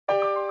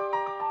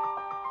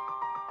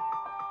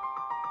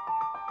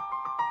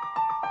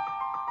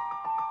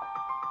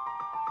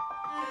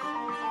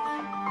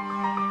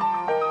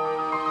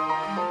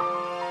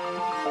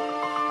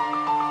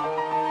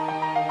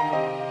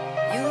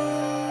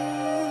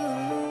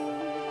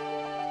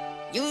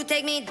You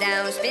take me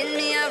down, spin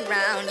me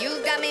around.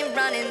 You got me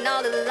running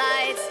all the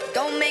lights.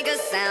 Don't make a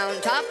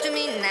sound, talk to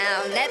me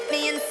now. Let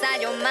me inside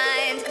your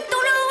mind.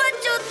 Don't know what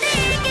you're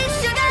thinking,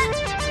 sugar.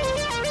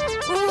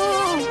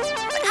 Ooh,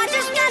 but I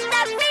just got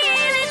that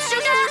feeling,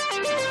 sugar.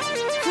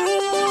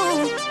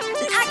 Ooh,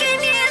 and I can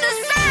hear the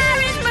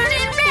sirens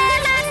burning, red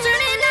lights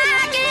turning.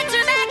 I can't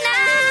turn back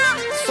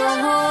now. So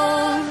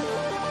hold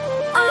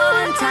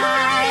on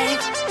tight.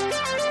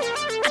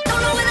 I don't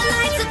know where the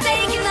lights are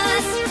taking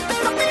us, but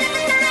something in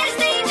the night is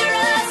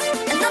dangerous,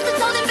 and nothing's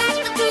holding back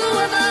the two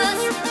of us.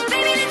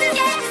 Baby, this is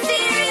getting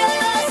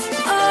serious.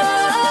 Oh,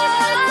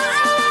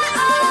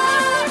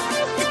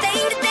 the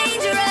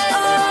dangerous.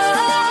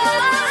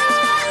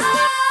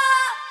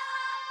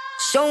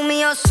 Show me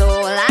your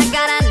soul, I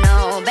gotta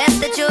know. Best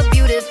that you're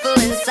beautiful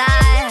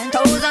inside.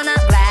 Toes on the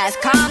glass,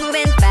 car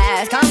moving